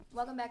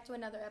Welcome back to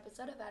another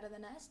episode of Out of the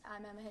Nest.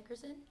 I'm Emma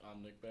Hickerson.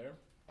 I'm Nick Bear.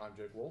 I'm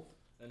Jake Wolf.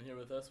 And here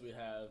with us we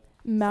have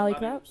Mally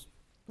Krause.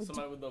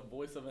 somebody with the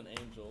voice of an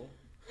angel.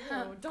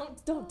 No,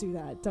 don't do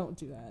that. Don't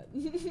do that.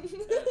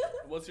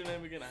 What's your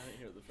name again? I didn't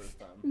hear it the first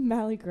time.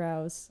 Mally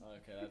Krause.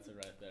 Okay, that's it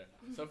right there.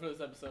 So for this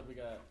episode, we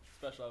got a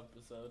special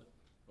episode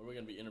where we're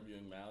going to be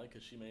interviewing Mally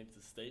because she made it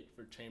to state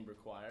for chamber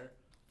choir.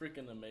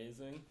 Freaking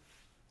amazing.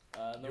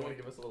 You want to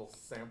give us a little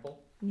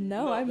sample?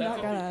 No, I'm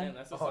not gonna.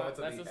 That's at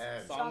the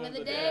end. Song of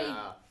the day.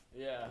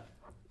 Yeah.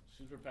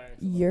 She's preparing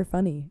some You're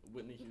funny.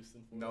 Whitney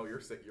Houston for No,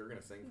 us. you're going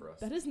to sing for us.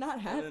 That is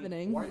not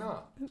happening. Why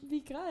not?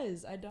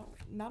 Because I don't.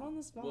 Not on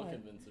the spot. We'll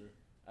convince her.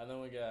 And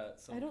then we got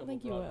some I don't couple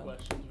think you broad will.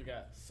 questions. We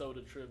got soda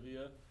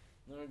trivia.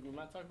 Then we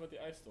might talk about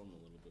the ice storm a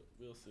little bit.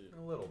 We'll see.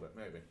 A little bit,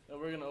 maybe. And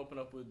we're going to open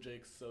up with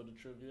Jake's soda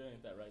trivia.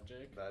 Ain't that right,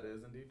 Jake? That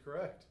is indeed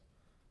correct.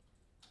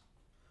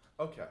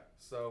 Okay,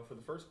 so for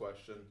the first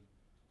question,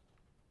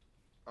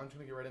 I'm just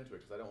going to get right into it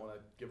because I don't want to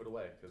give it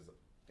away because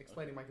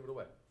explaining might give it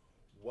away.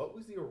 What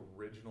was the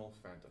original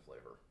Fanta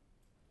flavor?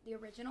 The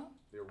original?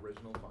 The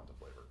original Fanta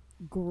flavor.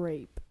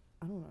 Grape.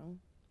 I don't know.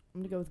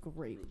 I'm gonna go with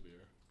grape. Root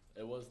beer.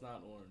 It was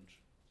not orange.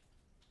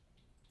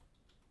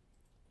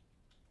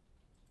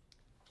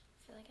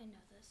 I feel like I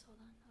know this. Hold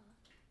on.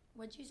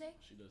 What'd you say?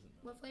 She doesn't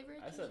know. What flavor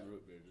did I you said say?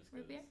 root beer just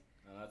Root beer?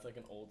 And that's like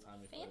an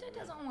old-timey Fanta flavor.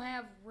 doesn't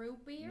have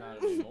root beer. Not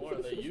anymore.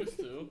 They used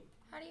to.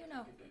 How do you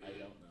know? I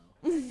don't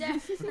know.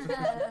 That's-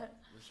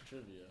 It's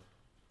trivia.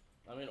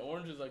 I mean,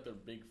 orange is like their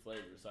big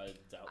flavor, so I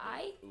doubt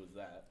it was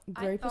that.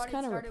 Grape I is thought it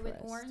kind of started with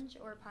repressed. orange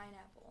or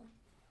pineapple.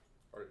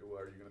 Are you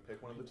going to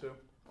pick one of the two?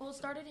 Well, it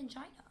started in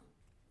China.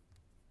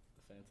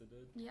 The Fanta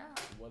did? Yeah.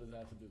 What does that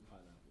have to do with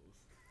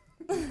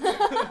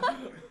pineapples?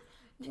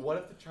 What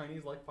if the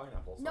Chinese like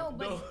pineapples? No,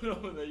 but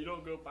No, you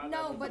don't go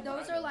pineapple. no, but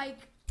those are pineapple. like.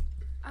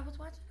 I was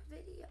watching a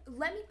video.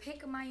 Let me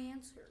pick my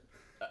answer.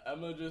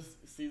 Emma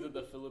just sees that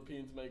the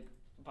Philippines make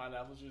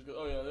pineapples. She just goes,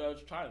 "Oh yeah,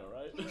 that's China,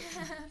 right?"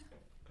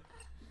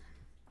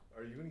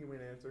 Are you going to give me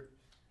an answer?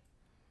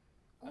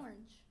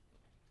 Orange.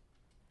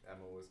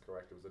 Emma was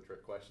correct. It was a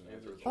trick question. The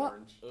It was answer is a trick.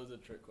 orange. It was a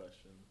trick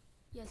question.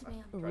 Yes,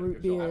 ma'am. Try to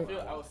Root get you I off beer. feel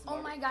that I one. was Oh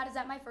smart. my God, is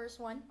that my first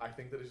one? I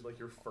think that is like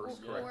your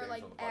first Or correct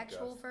like answer on the podcast.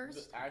 actual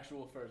first? The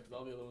actual first, because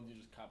all the other ones you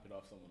just copied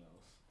off someone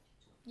else.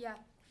 Yeah.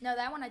 No,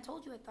 that one I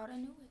told you. I thought I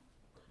knew it.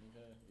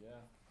 Okay, yeah.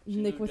 She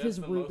Nick just with his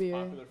guessed the root most beer.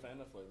 popular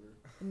Fanta flavor.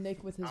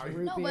 Nick with his Are you-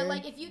 root No, beer. but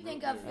like if you Root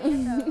think of beer.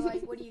 Fanta,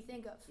 like what do you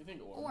think of? You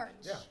think orange?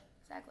 Orange. Yeah.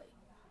 Exactly.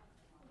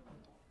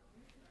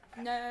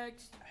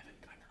 Next. I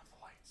haven't gotten off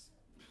the lights.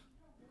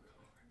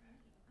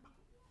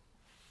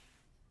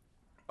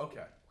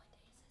 Okay.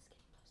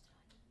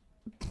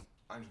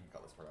 I'm just gonna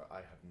cut this part out. I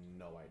have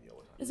no idea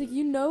what time It's it like is.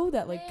 you know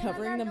that like Man, I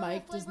covering the gotta know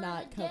mic does flavor of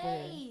not the cover.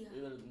 day.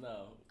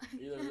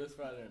 Either this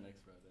Friday or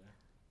next Friday.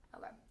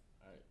 Okay.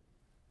 Alright.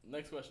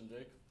 Next question,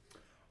 Jake.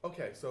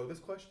 Okay, so this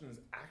question is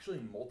actually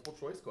a multiple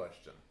choice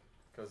question.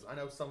 Because I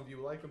know some of you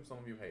like them, some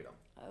of you hate them.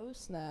 Oh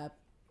snap!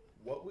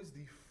 What was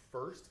the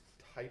first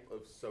type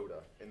of soda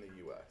in the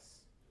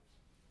U.S.?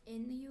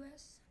 In the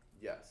U.S.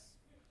 Yes.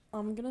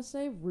 I'm gonna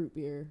say root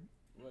beer.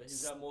 Wait,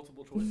 he's got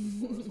multiple choices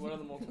for us. What are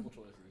the multiple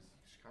choices?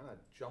 She kind of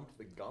jumped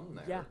the gun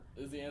there. Yeah.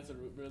 Is the answer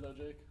root beer though,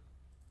 Jake?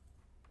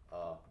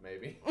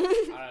 Maybe.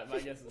 Alright, my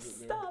guess is root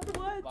beer. Stop!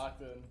 What?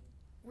 Locked in.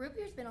 Root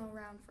beer's been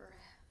around for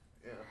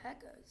Yeah.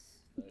 heckas.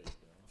 There you go.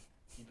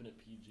 Keeping it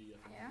PG.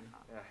 I think.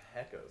 Yeah.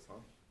 Yeah, heckos, huh?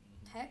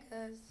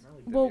 Heckas.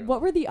 Really Well, good.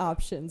 what were the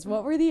options?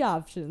 What were the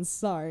options?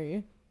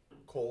 Sorry.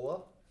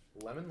 Cola,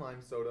 lemon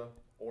lime soda,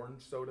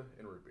 orange soda,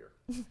 and root beer.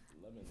 Lemon.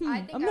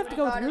 I think I'm I gonna have to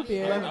go with thought of root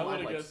beer. either. Lemon I lime would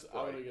have like guessed. I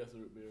Sprite. would have guessed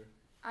root beer.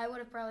 I would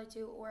have probably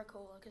too, or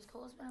cola, because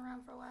cola's been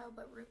around for a while,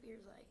 but root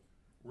beer's like.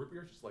 Root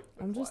beer's just like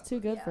the I'm just too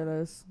classic. good Yeah. for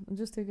this. I'm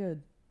just too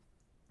good.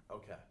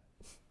 Okay.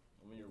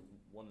 I mean, you're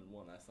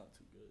 1-1. That's not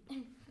too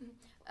good.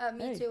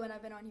 Me Hey. too, and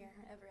I've been on here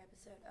every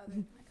episode other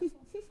than a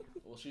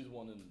couple. Well, she's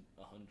 1 in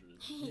 100.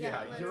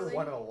 Yeah, you're literally.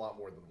 one in a lot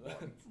more than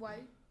one. Why?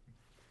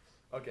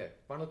 Okay,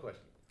 final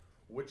question.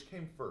 Which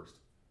came first,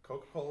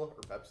 Coca-Cola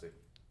or Pepsi?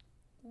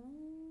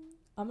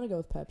 I'm gonna go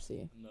with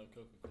Pepsi. No,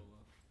 Coca-Cola.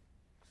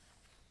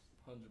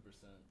 100%.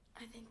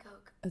 I think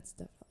Coke. It's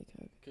definitely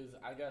Coke. Because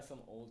I got some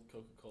old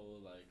Coca-Cola,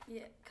 like,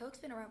 Yeah, Coke's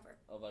been around for.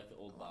 of like the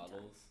old A long time.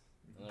 bottles.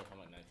 And they're from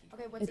like 19.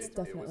 Okay, what's It's this?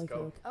 was definitely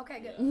Coke. Coke. Okay,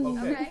 good.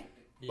 Yeah. Okay. Okay.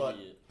 But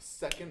Idiot.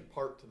 second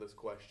part to this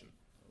question.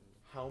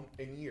 How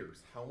in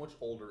years, how much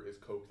older is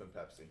Coke than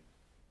Pepsi?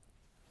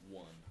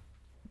 1.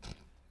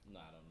 No,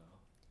 I don't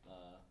know.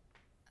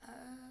 Uh,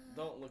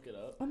 Don't look it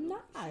up. I'm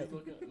not. She's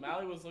looking.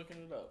 Mally was looking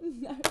it up.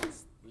 That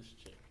was This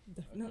chick.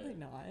 definitely Okay.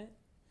 not.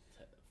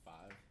 5.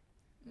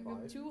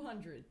 Five?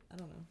 200. I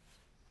don't know.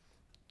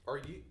 Are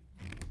you?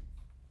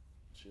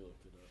 She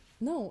looked it up.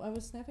 No, I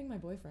was snapping my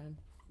boyfriend.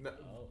 No,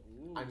 Oh,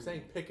 ooh. I'm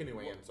saying pick a new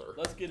answer.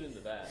 Let's get into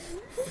that.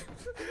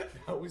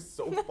 That was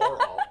so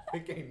far off.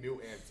 Pick a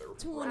new answer.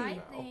 20. I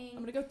Right now. think I'm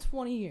gonna go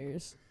 20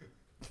 years.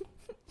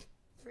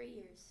 3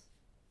 years.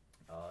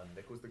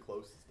 Nick was the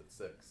closest at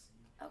 6.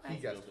 Okay. He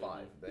guessed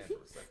 5. The answer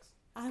was 6.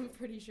 I'm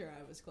pretty sure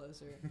I was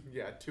closer.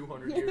 Yeah,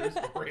 200 years.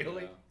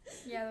 Really? Yeah.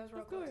 Yeah, that was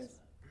real Of close. course.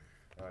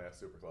 Oh yeah,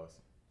 super close.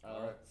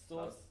 All right.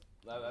 Still,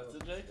 That's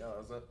it, Jake? Yeah, that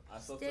was it. I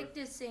still Stick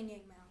to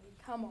singing, Mally.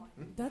 Come on.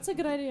 That's a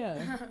good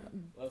idea.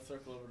 Let's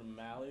circle over to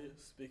Mally.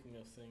 Speaking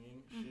of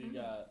singing,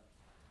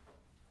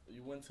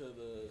 you went to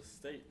the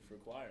state for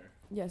choir.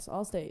 Yes,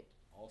 all state.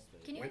 All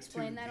state. Can you Went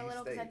explain to that a the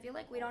little? Because I state. feel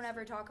like we don't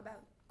ever talk about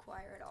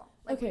choir at all.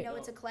 Like, we Okay. know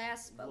it's a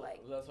class, but Well,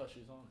 like, that's why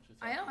she's on. She's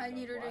I know, talking I about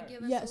need her to choir.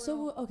 give us Yeah, a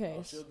so, little. okay.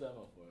 Oh, she'll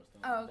demo for us.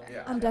 Oh, okay.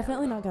 Yeah. I'm Okay.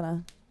 definitely not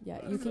gonna. Yeah,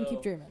 Alright, you can keep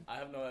so dreaming. I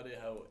have no idea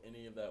how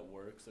any of that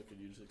works, so could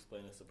you just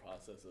explain us the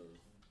process of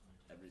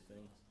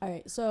everything? All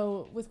right,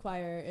 so with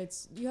choir,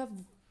 it's you have.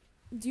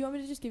 Do you want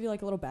me to just give you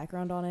like a little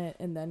background on it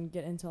and then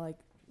get into like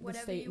the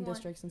Whatever state you and want.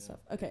 districts and Yeah. stuff?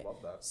 Okay.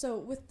 Love that. So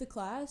with the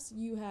class,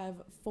 you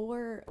have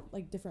 4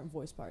 like different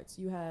voice parts.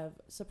 You have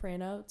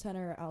soprano,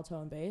 tenor, alto,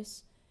 and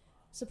bass.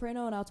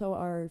 Soprano and alto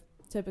are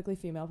typically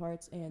female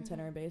parts, and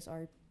tenor and bass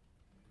are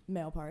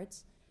male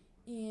parts.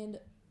 And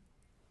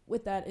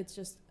with that, it's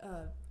just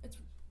it's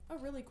a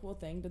really cool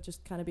thing to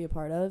just kind of be a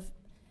part of.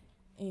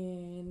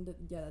 And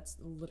yeah, that's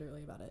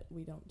literally about it.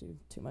 We don't do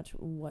too much.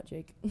 What,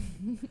 Jake?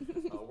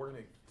 We're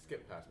gonna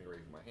skip past me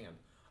raising my hand.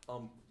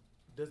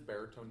 Does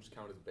baritone just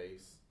count as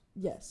bass?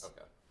 Yes,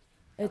 Okay.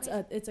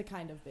 it's a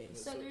kind of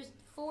bass. So there's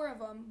 4 of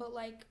them, but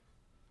like,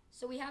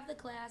 so we have the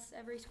class.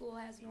 Every school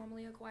has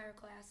normally a choir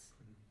class.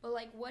 But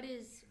like, what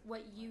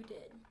you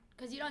did?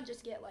 Because you don't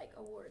just get like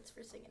awards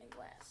for singing in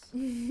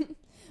class.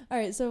 All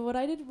right, so what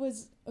I did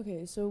was,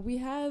 okay, so we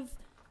have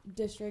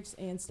districts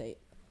and state.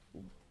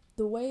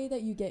 The way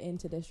that you get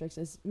into districts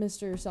is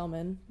Mr.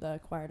 Selman, the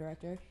choir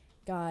director,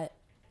 got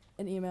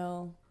an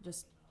email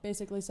just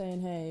basically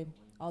saying, hey,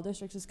 all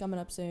districts is coming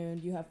up soon.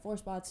 You have 4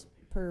 spots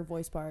per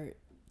voice part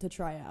to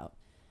try out.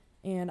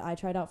 And I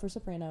tried out for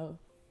soprano.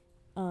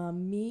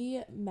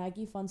 Me,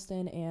 Maggie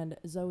Funston, and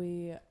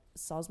Zoe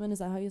Salzman, is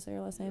that how you say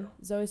her last name?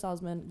 Yeah. Zoe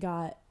Salzman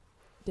got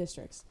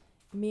districts.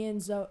 Me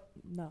and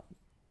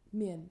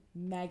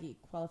Maggie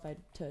qualified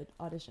to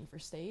audition for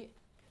state,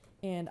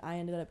 and I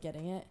ended up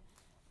getting it.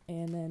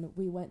 And then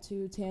we went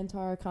to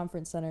Tantar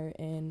Conference Center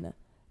in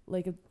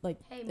Hey,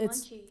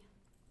 it's Munchie,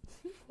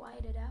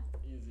 quiet it out.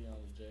 Easy on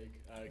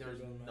Jake. All right, There's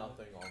keep going, Mally.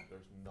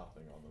 There's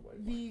nothing on the way.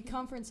 the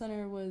conference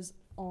center was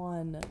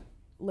on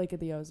Lake of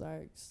the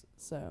Ozarks.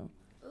 So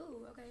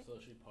Ooh, okay. So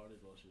she partied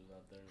while she was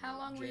out there. in How the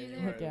long were you there?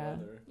 January Heck yeah.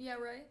 weather. Yeah,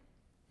 right.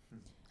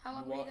 How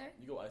long You were you walk- there?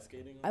 You go ice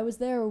skating? I was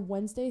there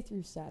Wednesday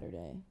through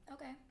Saturday.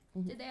 Okay.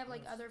 Mhm. Did they have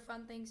like other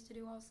fun things to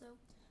do also?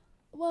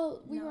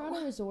 Well, we were on a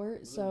No.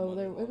 resort, Was it so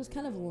money it was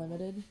kind of laundering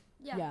going on? limited.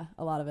 Yeah.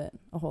 A lot of it,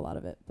 a whole lot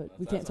of it, but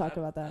we That's can't talk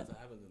about That's that. what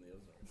happens in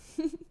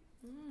the Ozarks.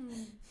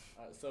 Mm.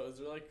 So is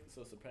there like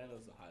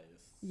soprano's the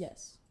highest?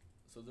 Yes,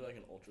 So is there like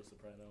an ultra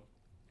soprano?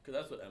 Because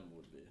that's what Emma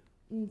would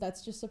be.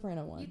 That's just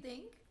soprano You one.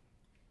 think?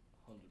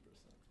 100%.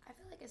 I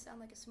feel like I sound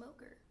like a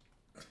smoker.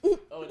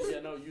 Oh yeah,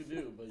 no, you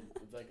do, but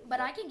it's like. But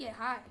I can get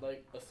high.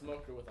 Like a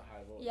smoker with a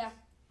high voice.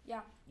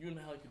 Yeah. You and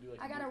Mally could do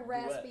like. I got a duet.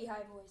 raspy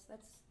high voice.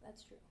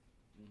 That's true.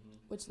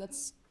 Which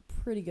that's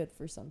pretty good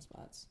for some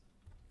spots.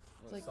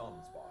 Like, Some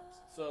spots.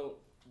 so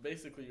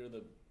basically, you're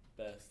the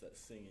best at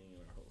singing in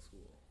our whole school.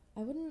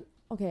 I wouldn't.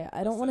 Okay,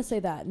 I don't want to say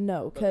that.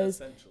 No, But because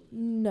essentially,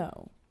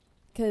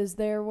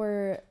 there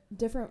were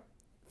different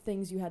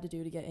things you had to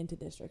do to get into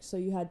districts. So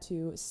you had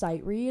to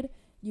sight read.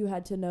 You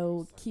had to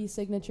know key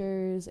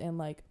signatures and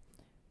like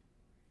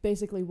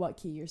basically what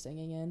key you're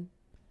singing in.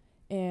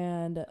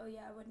 And Oh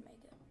yeah, I wouldn't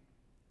make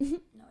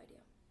it. No idea.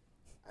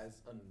 As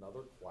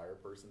another choir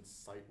person,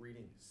 sight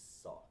reading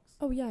sucks.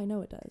 oh yeah, I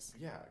know it does.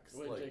 Yeah, 'cause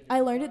Wait, like Jake, I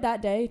you're learned it choir?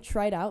 that day,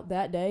 tried out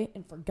that day,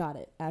 and forgot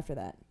it after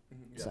that.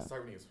 yeah, so. sight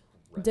reading is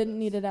horrendous. Didn't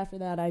need it after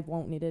that. I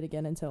won't need it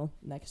again until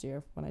next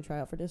year when I try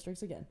out for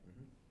districts again.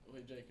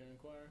 Wait, Jake, you're in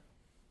choir?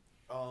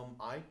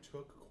 I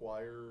took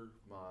choir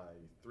my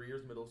 3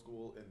 years middle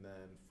school, and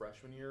then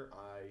freshman year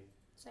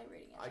Sight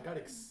reading. is I got hard.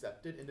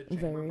 accepted into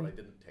chamber, Very. but I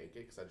didn't take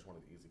it because I just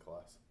wanted the easy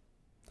class.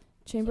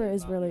 Chamber So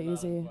is not- really you're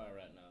not in easy. choir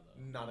right now,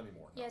 though. Not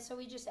anymore. no. Yeah, so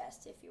we just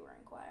asked if you were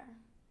in choir.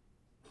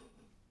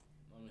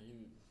 I mean,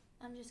 he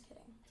I'm just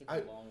kidding. took I-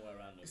 a long way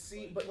around to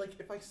See, explain. but like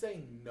if I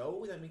say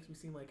no, that makes me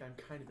seem like I'm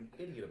kind of an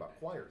idiot about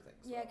choir things.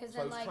 Yeah, though. because So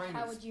I then was like, trying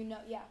how to would you know?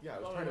 Yeah. Yeah, I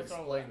was Well, trying to what's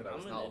wrong explain with- that I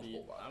was I'm an knowledgeable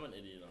idiot. about I'm it. an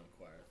idiot on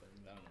choir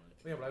things. I don't know.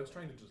 Yeah, but I was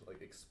trying to just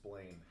like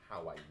explain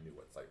how I knew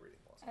what sight reading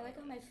was. I like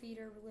how my feet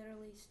are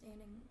literally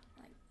standing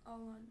like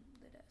all on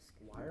the desk.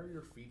 Why are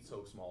your feet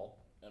so small?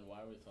 And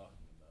why are we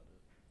talking about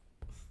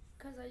it?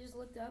 Cause I just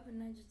looked up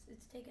and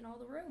it's taking all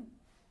the room.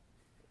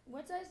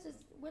 What size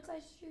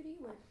shoe do you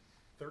wear?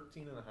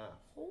 13 and a half.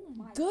 Oh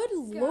my. Good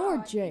God.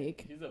 lord,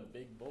 Jake. He's a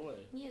big boy.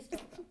 He is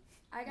tall though.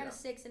 I got Yeah. a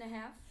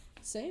 6.5.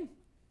 Same.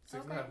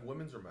 6 and a half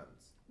women's or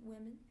men's?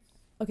 Women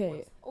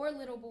Okay, or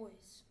little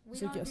boys. We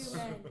So don't yes. do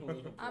men.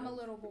 Little I'm a boy.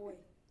 little boy,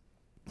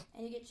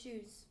 and you get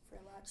shoes for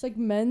a lot. it's like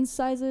men's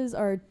sizes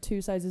are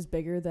 2 sizes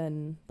bigger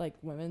than like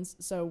women's,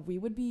 so we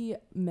would be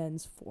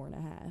men's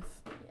 4.5.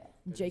 Yeah.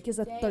 Jake is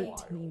a Dang.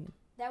 13.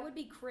 That would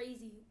be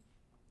crazy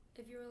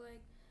if you were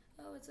like,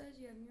 oh, what size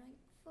do you have? And you're like,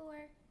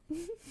 4.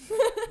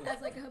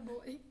 As like a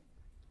boy.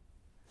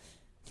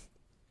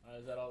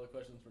 Is that all the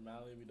questions for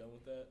Mally? Are we done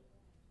with that?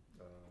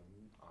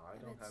 I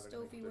And don't then have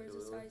anything Stofy wears a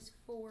particularly. size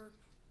 4.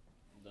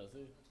 Does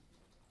he?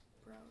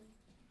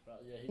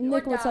 Probably. Yeah, he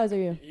Nick, what Doc. size are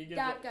you? He gives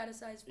Doc off, got a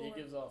size 4. he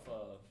gives off 4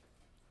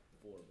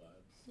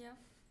 vibes. Yeah.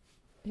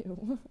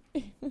 Ew.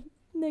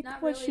 Nick,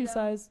 Not what really, shoe though.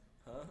 size?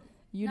 Huh?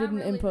 You Not didn't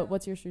really, input. no.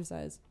 What's your shoe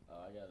size? Oh,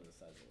 I got it a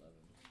size 11.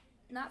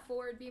 Not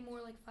 4, it'd be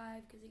more like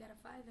 5 because he got a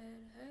 5 head.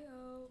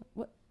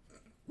 Hey-oh.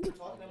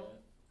 Okay.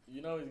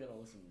 You know he's gonna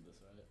listen to this,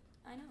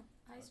 right? I know.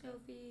 Hi, Okay.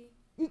 Sophie.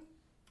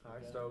 Hi,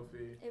 Okay.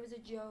 Sophie. It was a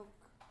joke.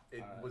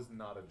 It Alright. was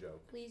not a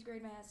joke. Please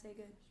grade my essay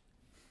good.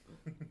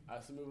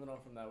 Alright, so moving on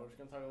from that, we're just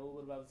gonna talk a little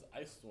bit about this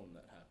ice storm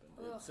that happened.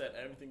 Ugh. It set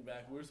everything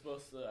back. We were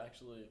supposed to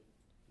actually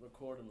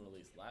record and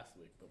release last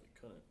week, but we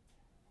couldn't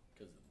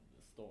because of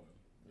the storm.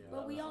 Yeah,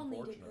 But we that's all needed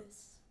unfortunate.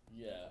 this.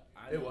 Yeah,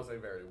 It was a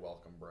very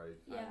welcome break.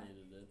 Yeah. I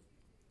needed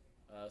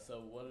it.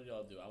 So what did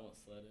y'all do? I went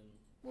sledding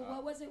Well,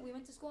 what was it? We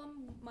went to school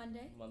on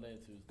Monday, Monday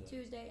and Tuesday.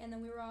 Tuesday, and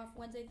then we were off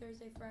Wednesday,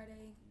 Thursday,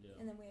 Friday, Yeah.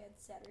 and then we had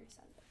Saturday,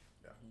 Sunday.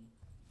 Mhm.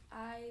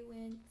 I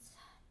went.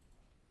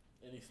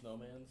 Any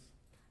snowmans?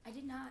 I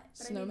did not,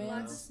 but I did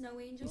lots of snow You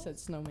angels. said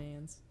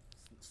snowmans.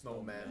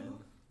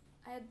 Snowman.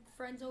 I had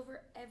friends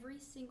over every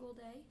single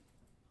day,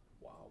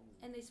 Wow.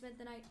 and they spent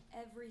the night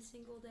every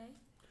single day.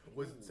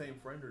 Was it same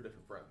friend or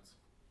different friends?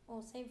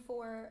 Well, same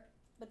 4,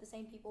 but the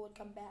same people would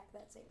come back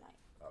that same night.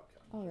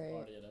 Okay. All right.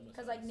 Party at Emma's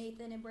Because like house.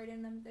 Nathan and Braden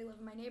and them, they live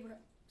in my neighborhood,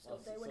 so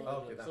they wouldn't.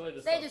 Oh, okay, that so makes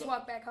They slept just o-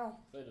 walked back home.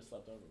 So they just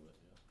slept over with you.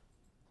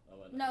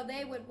 Oh, I No, know.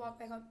 they would walk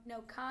back home.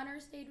 No, Connor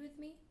stayed with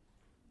me,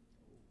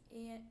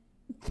 and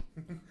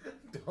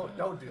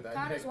don't do that.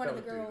 Connor's Nick, one of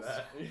the don't do girls.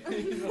 that.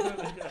 He's one of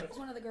the guys. it's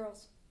one of the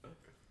girls.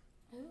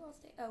 Who else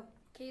stayed? Oh,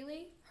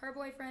 Kaylee, her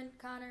boyfriend,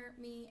 Connor,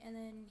 me, and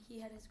then he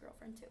had his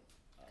girlfriend too.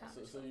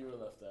 So you were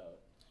left out.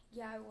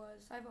 Yeah, I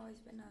was. I've always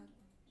been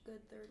a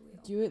good third wheel.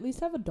 Do you at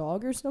least have a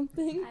dog or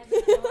something? I have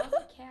a dog,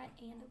 a cat,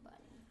 and a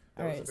bunny.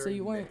 That Alright, was a so very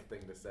you weren't- Nick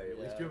thing to say. At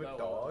Yeah, least you have a that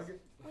dog. was.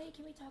 Wait,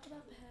 can we talk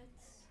about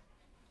pets?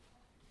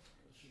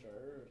 Sure.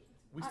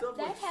 We still have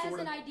that like has sort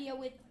an of. idea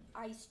with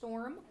Ice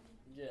Storm.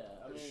 Yeah,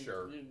 I mean,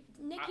 Sure.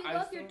 Nick, you I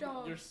love your still-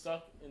 dogs. You're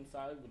stuck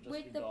inside with just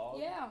with your the dog,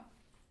 yeah.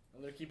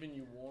 and they're keeping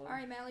you warm. All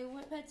right, Mally,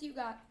 what pets you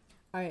got?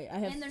 All right, I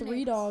And have their 3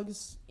 names.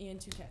 dogs and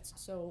 2 cats.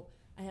 So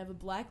I have a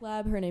black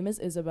lab. Her name is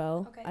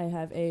Isabel. Okay. I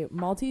have a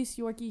Maltese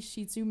Yorkie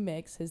Shih Tzu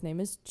mix. His name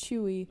is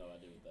Chewy. No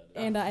idea what that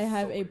is. And I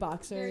have so a weird.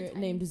 boxer Very tiny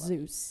named puppy.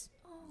 Zeus.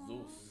 Aw.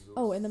 Zeus.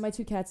 Oh, and then my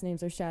 2 cats'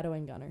 names are Shadow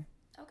and Gunner.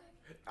 Okay.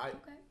 I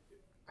Okay.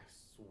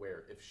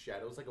 swear, if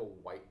Shadow's like a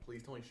white,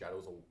 please tell me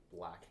Shadow's a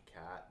black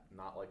cat,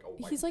 not like a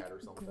white He's like cat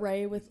or something.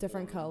 gray with He's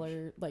different orange.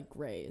 color, like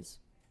grays.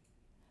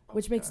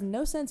 Which makes Okay.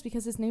 no sense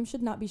because his name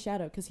should not be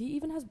Shadow because he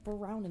even has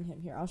brown in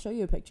him. Here, I'll show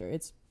you a picture.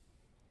 It's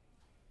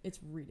It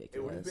would have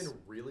ridiculous. been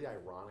really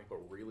ironic, but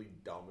really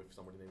dumb if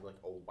somebody named like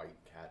a white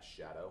cat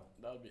Shadow.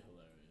 That would be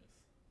hilarious.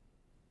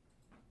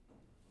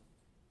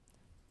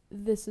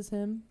 This is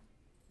him.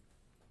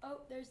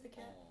 Oh, there's the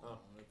cat. Oh,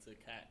 it's a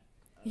cat.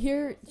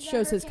 Here Is that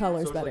shows her his cat?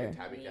 colors So it's better. like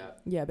a tabby cat.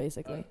 Yeah,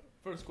 basically. Alright,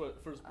 first Oh,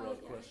 broad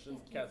yeah. question: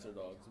 cats or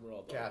dogs? We're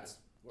all dogs. Cats.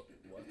 What?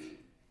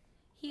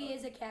 He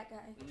is a cat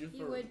guy. You He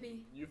for- would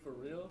be. You for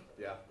real?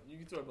 Yeah. You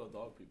can talk about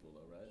dog people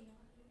though, right?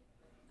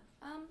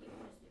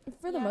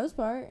 For the yeah. most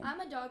part. I'm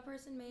a dog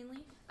person mainly.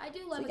 I do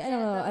It's love like, a I cat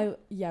don't know.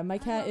 though. My I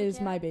cat love a is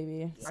cat. my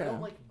baby. I don't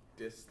So like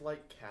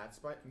dislike cats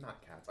by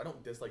not cats. I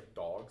don't dislike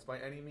dogs by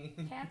any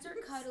means. Cats are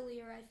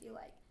cuddlier, I feel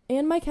like.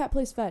 and my cat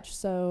plays fetch,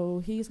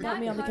 so he's got Not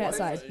me on the cuddly. cat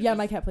side. So Yeah, you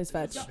my just- cat plays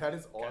fetch. That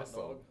is Cat awesome.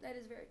 dog. That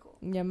is very cool.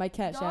 Yeah, my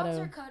cat Dogs Shadow.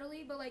 are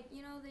cuddly, but like,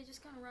 you know, they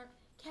just kind of run.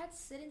 Cats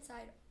sit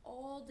inside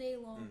all day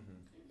long.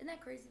 Mm-hmm. Isn't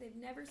that crazy? They've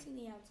never seen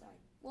the outside.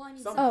 Well, I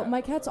mean, Some some Oh, cats my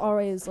are cats though.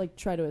 always like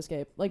try to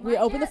escape. Like we My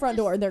open the cat front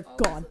door just and they're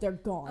always- gone. They're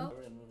gone. Oh.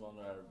 We're gonna move on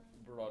to our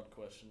broad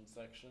question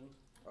section.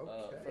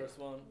 Okay. First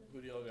one: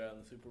 who do y'all got in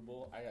the Super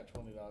Bowl? I got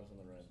 $20 on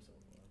the Rams so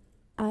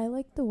far. I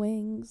like the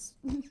wings.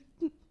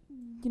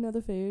 You know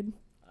the food.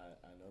 I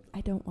know that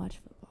I don't watch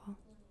football.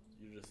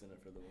 you're just in it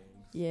for the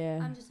wings. Yeah,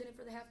 I'm just in it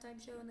for the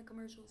halftime show and the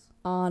commercials.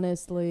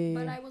 honestly.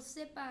 But I will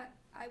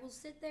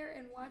sit there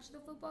and watch the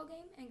football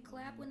game and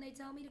clap when they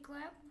tell me to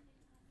clap.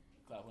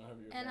 Clap whenever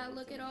you're And I ready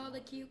look to. at all the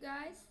cute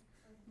guys,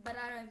 but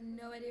I have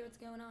no idea what's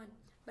going on.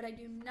 But I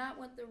do not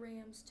want the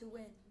Rams to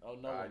win. Oh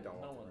no, I one,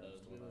 don't no want one the Rams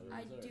does. to We win literally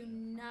I deserve do it.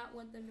 not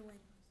want them to win.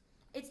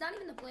 It's not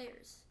even the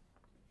players.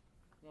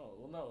 No,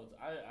 well, no.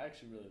 I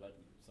actually really like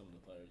some of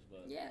the players,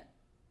 but Yeah,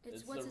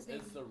 it's what's his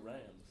name? It's the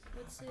Rams.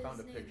 What's I his found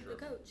a name? picture The of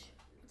him. coach.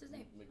 What's his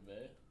name?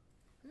 McVay,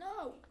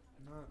 No,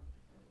 Not.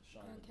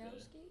 Sean McVay,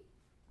 Gronkowski.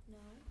 No.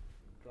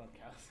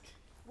 Gronkowski.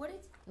 What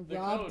is? The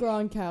Rob coach.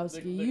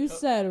 Gronkowski. The you co-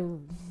 said.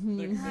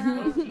 The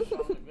coach is Sean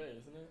McVay,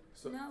 isn't it?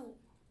 So No.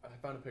 I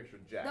found a picture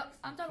of Jack.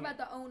 I'm talking about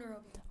the owner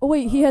of it. Oh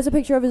wait, he has a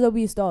picture of his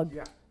obese dog.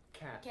 Yeah,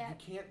 cat.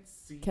 Cat. You can't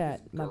see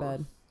Cat, his my girth.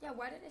 bad. Yeah.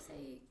 Why did I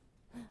say?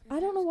 I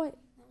don't know why. That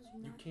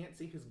was You not. can't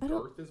see his I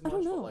don't- girth as I much,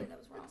 don't know. but like That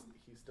was wrong.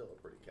 he's still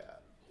a pretty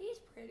cat. He's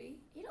pretty.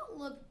 He don't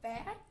look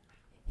bad.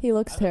 He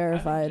looks I think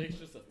terrified. Jake's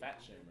just a fat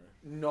shamer.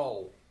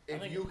 No. I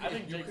If think, you I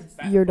think if you Jake's could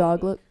fat. Your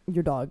dog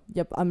your dog.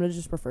 Yep, I'm gonna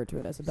just refer to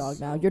it as a dog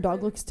now. Your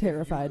dog looks If you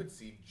terrified. could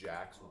see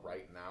Jax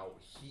right now,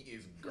 he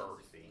is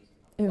girthy.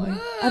 Ew.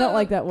 Like- I don't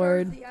like that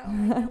word. Girthy, I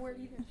don't like that word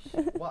either.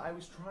 Well, I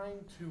was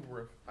trying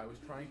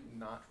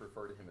not to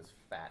refer to him as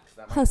fat, 'cause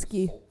that might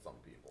Husky. insult some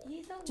people.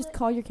 He's a Just li-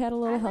 call your cat a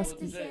little I like husky.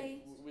 to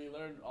say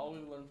all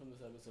we've learned from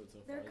this episode so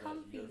far they're is that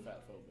comfy. you're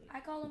fat phobic. I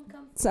call them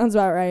comfy. Sounds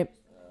about right.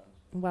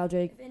 Wow, If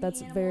Jake, any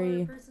that's animal or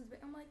very. person's big,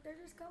 I'm like, they're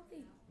just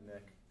comfy.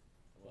 Nick,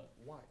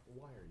 What?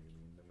 why are you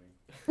mean to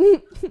me?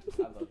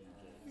 I love you,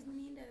 Jake. He's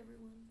mean to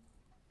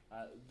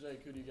everyone.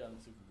 Jake, who do you got in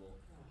the Super Bowl?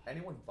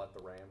 Anyone but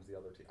the Rams, the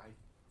other team.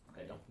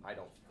 I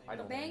don't.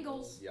 The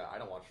Bengals. Yeah, I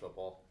don't watch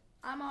football.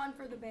 I'm on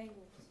for the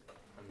Bengals.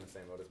 I'm in the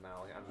same boat as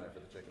Mally. I'm there for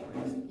the chicken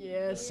wings.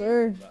 Yes,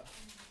 sir.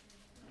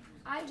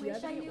 I Do you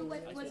wish have I any knew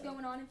what I was can't.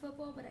 going on in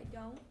football, but I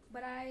don't.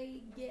 But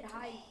I get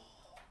hype.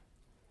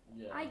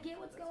 Yeah. I get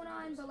what's going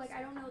on, but like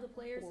I don't know the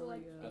players, so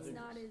like I it's think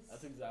not as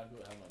That's exactly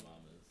how my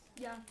mom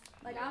is. yeah.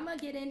 Like I'm gonna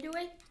get into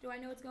it. Do I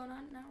know what's going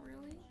on? Not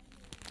really.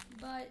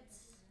 But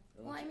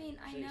And well, when I mean,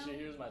 I she know.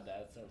 hears my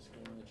dad start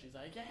screaming, and she's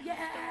like, "Yeah,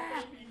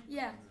 Yeah,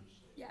 yeah,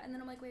 yeah. And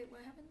then I'm like, wait,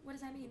 what happened? What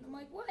does that mean? I'm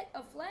like, what?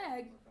 A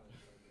flag?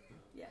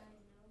 Yeah.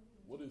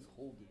 what is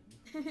holding?"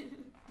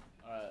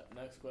 All right,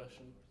 next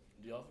question.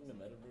 Do y'all think the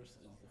metaverse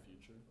is the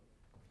future?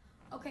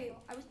 Okay,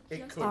 I was It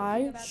just could.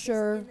 talking I about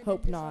sure this in the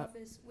hope dentist's not.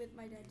 office with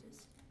my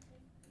dentist,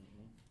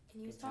 Mm-hmm.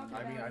 and he was talking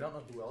I about. mean, I don't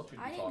know who else you'd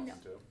I be didn't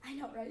talking to. I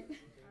know, right?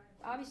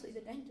 Obviously,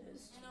 the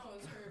dentist. No,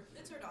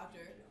 it's her doctor.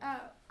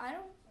 I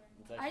don't.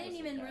 It's I actually didn't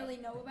just a even cat. really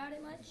know about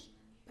it much,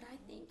 but I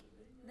think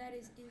that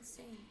is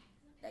insane.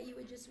 That you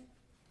would just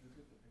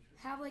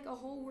have like a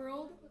whole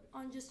world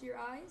on just your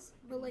eyes,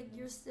 but like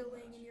you're still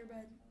laying in your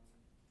bed.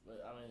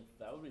 But I mean,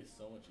 that would be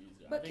so much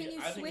easier. But I think, can you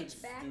I think switch it's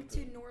back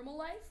stupid. to normal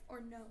life or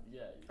no?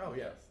 Yeah. Oh,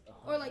 yeah. yes,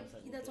 Or like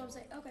 100% you that's what I'm can.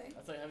 saying. Okay.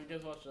 That's like, have you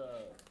guys watched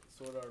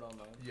Sword Art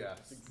Online? Yes,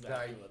 That's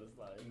exactly what it's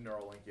like.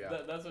 Neuralink, yeah.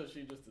 That's what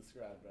she just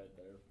described right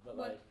there. But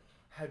What? like,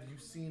 Have you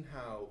seen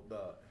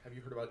have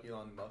you heard about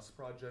Elon Musk's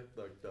project,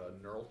 the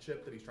neural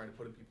chip that he's trying to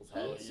put in people's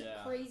Oh, heads? He's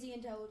yeah. crazy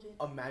intelligent.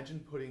 Imagine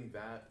putting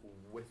that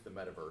with the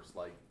metaverse,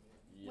 like,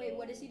 Wait,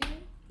 what is he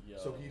doing? Yo.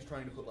 so he's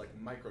trying to put like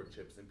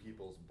microchips in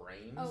people's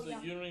brains. Oh, So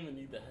yeah. you don't even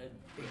need the head.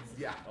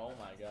 Yeah. Oh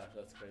my gosh,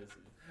 that's crazy.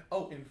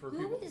 Oh, and for Who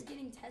people, is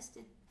getting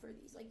tested for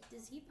these? Like,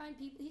 does he find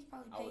people? He's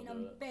probably I would paying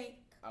do them it. bank.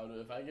 I would,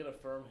 if I get a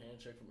firm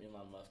handshake from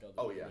Elon Musk, I'll do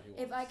Oh, whatever yeah. he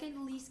wants. If I can at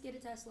least get a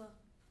Tesla,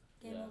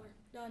 game Yeah. over.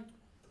 Done.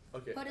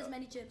 okay, Put as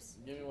many chips.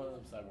 Give me one of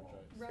them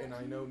Cybertrucks. Right. and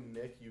I know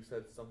Nick, you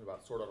said something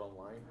about Sword Art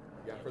Online.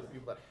 Yeah, for the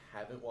people that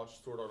haven't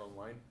watched Sword Art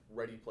Online,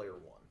 Ready Player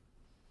One.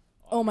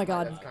 Oh my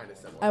God. That's kind of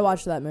similar. I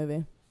watched that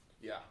movie.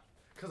 Yeah,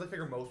 because I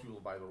figure most people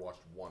have either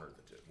watched one or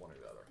the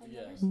other. I've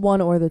Yeah. never seen-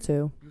 One or the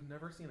two. You've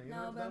never seen any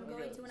No, of but I'm them?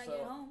 going Okay, to when I so-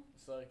 get home.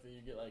 So like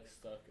you get like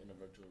stuck in a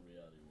virtual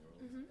reality world,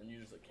 Mhm. and you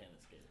just like can't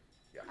escape.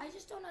 I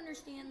just don't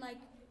understand. Like,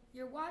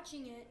 you're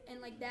watching it,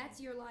 and like that's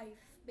your life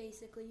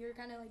basically. You're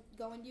kind of like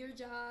going to your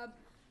job,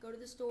 go to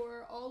the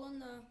store, all on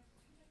the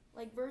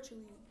like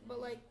virtually. But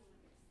like,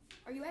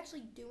 are you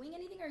actually doing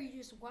anything, or are you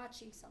just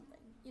watching something?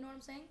 You know what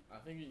I'm saying? I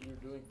think you're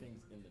doing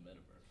things in the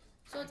metaverse.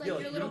 So it's like Yeah,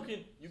 your like,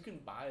 little, You can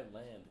buy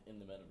land in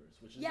the metaverse,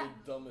 which is Yeah,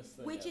 the dumbest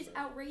thing. which is ever.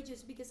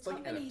 outrageous because It's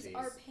like companies NFTs.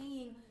 are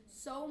paying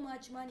so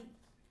much money.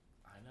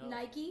 I know.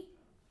 Nike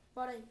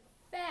bought a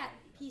fat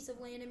piece of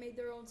land and made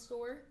their own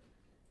store.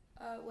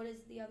 What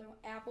is the other one?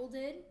 Apple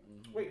did.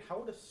 Mhm. Wait, how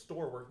would a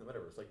store work in the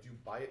metaverse? Like, do you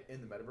buy it in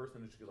the metaverse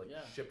and it just get like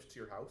Yeah. shipped to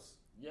your house?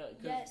 Yeah. 'Cause-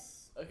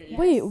 Yes. Okay. Yes.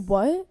 Wait,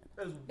 what?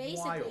 That is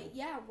Basically, wild.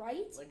 yeah,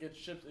 right? Like it gets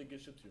shipped to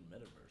your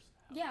metaverse. House.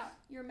 Yeah,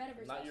 your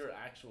metaverse. Not house. your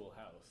actual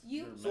house.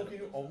 You- your So can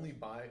you metaverse. only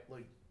buy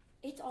like?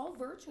 It's all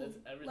virtual. It's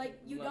everything. Like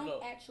you No, don't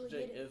no, actually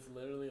Jake, get it. it's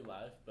literally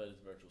life, but it's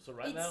virtual. So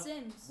right It's now,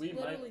 Sims. we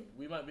literally.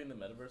 might be in the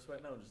metaverse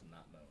right now and just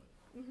not know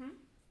it. Mhm.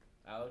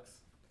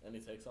 Alex, any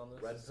takes on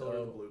this? Red pill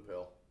So- or the blue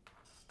pill?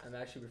 I'm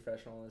actually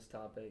professional on this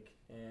topic,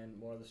 and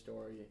more of the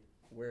story,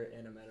 we're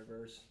in a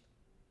metaverse.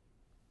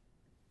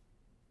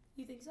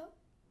 You think so?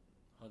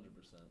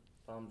 100%.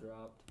 Bomb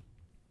dropped.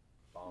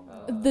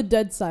 Bomb. The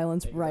dead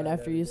silence think right about it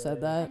after you every said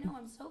day. that. I know.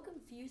 I'm so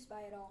confused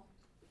by it all.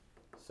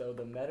 So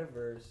the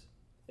metaverse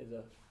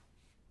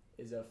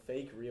is a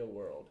fake real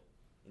world,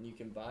 and you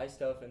can buy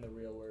stuff in the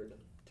real world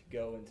to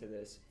go into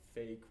this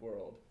fake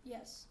world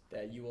Yes.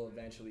 that you will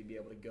eventually be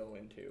able to go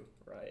into,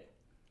 right?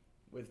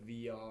 With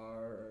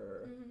VR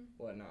or Mhm.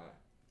 whatnot.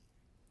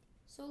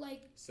 So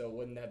like, So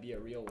wouldn't that be a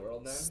real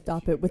world then?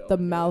 Stop if you it with go the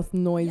into it? mouth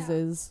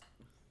noises.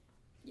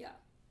 yeah,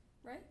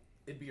 right?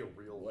 It'd be a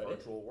real Would it?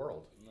 virtual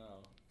world. No,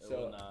 it So-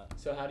 will not.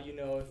 So how do you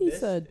know if He this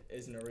said-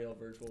 isn't a real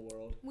virtual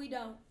world? We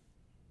don't.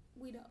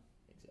 We don't.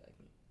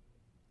 Exactly.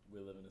 We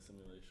live in a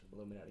simulation.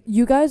 Illuminati.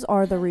 You guys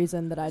are the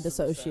reason that I 100%.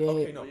 dissociate.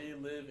 Okay, no. We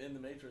live in the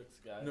Matrix,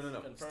 guys. No.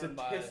 Confirmed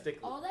by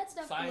Statistically, All that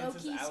stuff low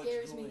scientist key Alex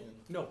scares me. Julian.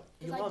 no.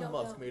 'Cause I Elon don't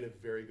Musk know. made a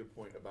very good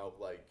point about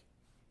like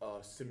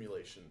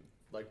simulation.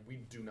 Like we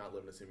do not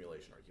live in a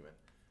simulation argument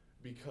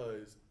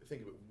because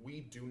think of it.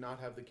 We do not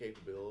have the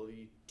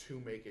capability to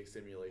make a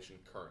simulation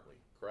currently.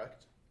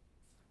 Correct?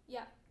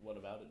 Yeah. What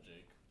about it,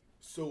 Jake?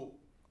 So,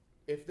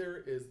 if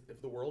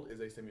the world is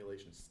a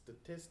simulation,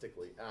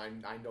 statistically,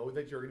 and I know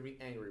that you're going to be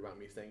angry about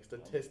me saying I'm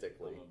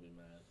statistically, gonna be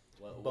mad.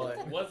 What,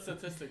 But- what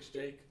statistics,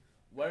 Jake?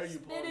 Where are you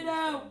Spit pulling it these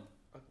out.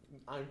 from?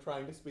 I'm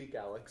trying to speak,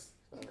 Alex.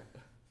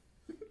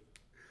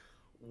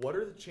 What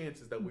are the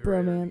chances that we are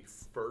either the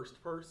Bromance.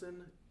 first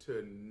person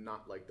to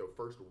not like the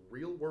first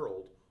real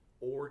world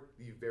or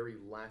the very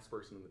last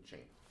person in the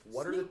chain?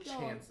 What are the Snoop Dogg.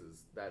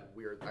 chances that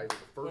we are either the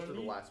first or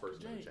the last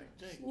person in the chain?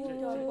 Jake. Like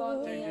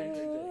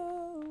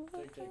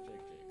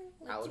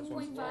Alex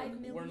wants 2.5 one.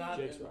 million. We're not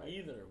Jake's in right.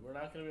 either. We're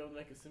not gonna be able to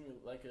make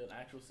an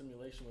actual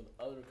simulation with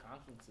other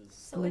conferences.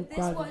 So if this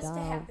was to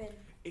happen,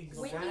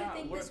 when do you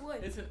think this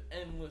would? It's an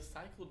endless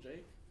cycle,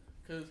 Jake.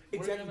 Because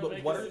Exactly, we're but gonna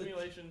make what a are the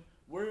simulation.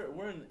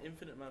 We're an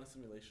infinite amount of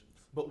simulations.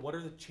 But what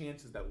are the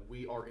chances that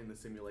we are in the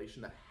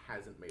simulation that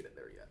hasn't made it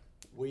there yet?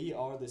 We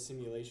are the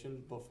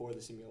simulation before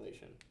the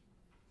simulation.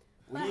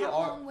 But We how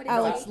are. long would it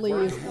Alex, take leave.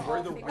 for us to We're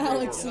all the- figure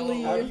Alex, it out?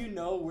 leave. How do you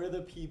know we're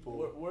the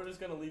people? We're just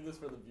gonna leave this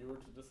for the viewer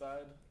to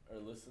decide, or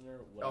listener.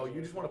 Oh, whatever you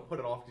just it's want to called. put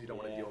it off because you don't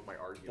want to Yeah. deal with my The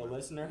argument.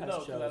 listener has No,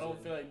 because chosen. I don't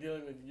feel like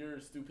dealing with your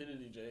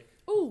stupidity, Jake.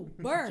 Ooh,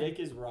 burn. Jake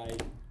is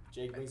right.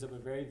 Jake brings up a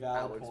very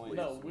valid Alex, point. please.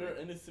 No, we're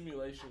in a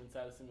simulation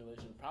inside a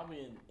simulation, probably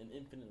in an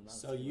infinite amount.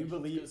 So of you simulations,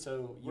 believe? 'cause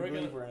So you we're believe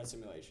gonna- we're in a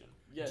simulation?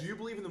 Yes, Do you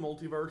believe in the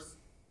multiverse?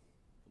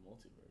 the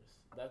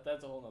multiverse.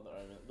 That's a whole nother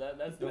argument.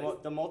 That's The,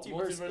 next, the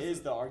multiverse, multiverse is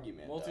is- the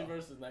argument. though.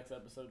 multiverse is next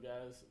episode,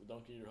 guys.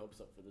 Don't get your hopes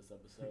up for this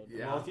episode. The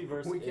Yeah.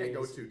 multiverse We can't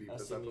go is too deep a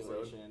this episode.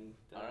 simulation.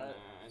 Alright.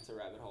 It's a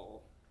rabbit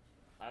hole.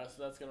 Alright,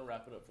 so that's gonna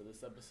wrap it up for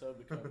this episode.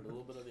 We covered a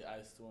little bit of the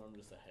ice storm,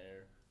 just a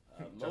hair.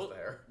 Just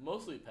there.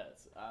 Mostly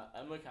pets.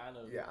 Emma kind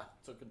of Yeah.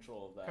 took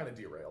control of that. Kind of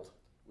derailed.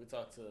 We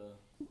talked to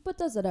But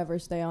does it ever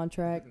stay on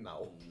track?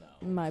 No.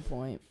 My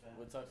point.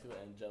 We talked to the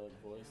angelic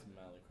voice,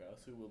 Mally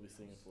Krause, who will be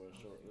singing for us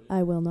shortly.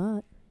 I will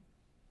not.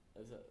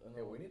 Is that,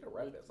 Yeah, we need to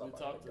wrap this up. We I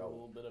talked gotta a go.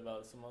 little bit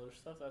about some other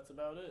stuff. That's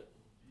about it.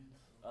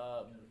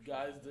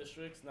 Guys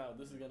Districts. Now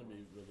this is gonna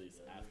be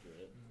released after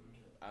it.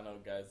 I know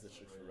Guys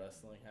Districts for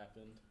wrestling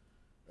happened,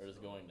 or is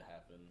going to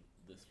happen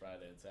this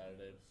Friday and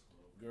Saturday.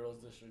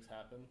 Girls Districts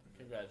happened.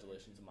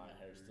 Congratulations to Maya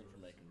Hairston for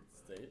making it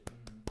state.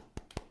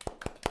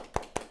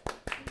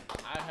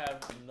 I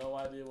have no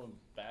idea when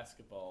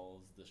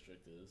basketball's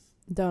district is.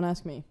 Don't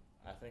ask me.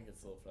 I think it's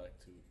still for like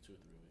two or 3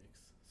 weeks.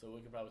 So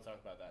we can probably talk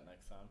about that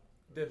next time.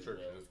 District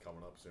is just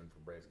coming up soon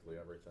for basically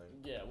everything.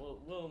 Yeah,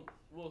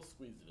 we'll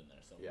squeeze it in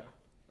there somewhere. Yeah.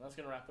 And that's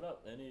gonna wrap it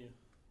up.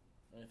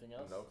 Anything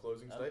else? No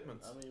closing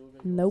statements. I mean, you were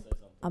gonna Nope. say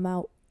something. I'm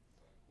out.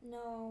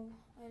 No,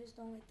 I just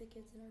don't like the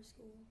kids in our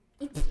school.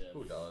 Yeah.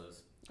 Who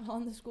does?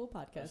 On the school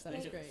podcast. That's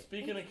Speaking, great.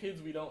 speaking of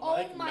kids we don't Oh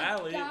like, my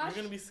Mally, gosh.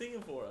 you're gonna be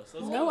singing for us.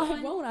 Let's No, go.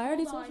 I won't. I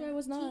already Hold told you on. I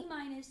was not. T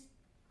minus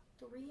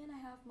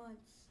 3.5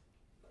 months.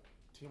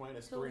 T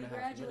minus Till we 3.5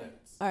 graduate.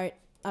 minutes. All right,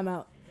 I'm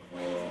out.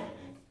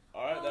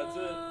 All right, that's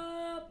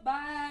it.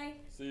 Bye.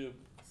 See you.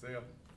 See ya.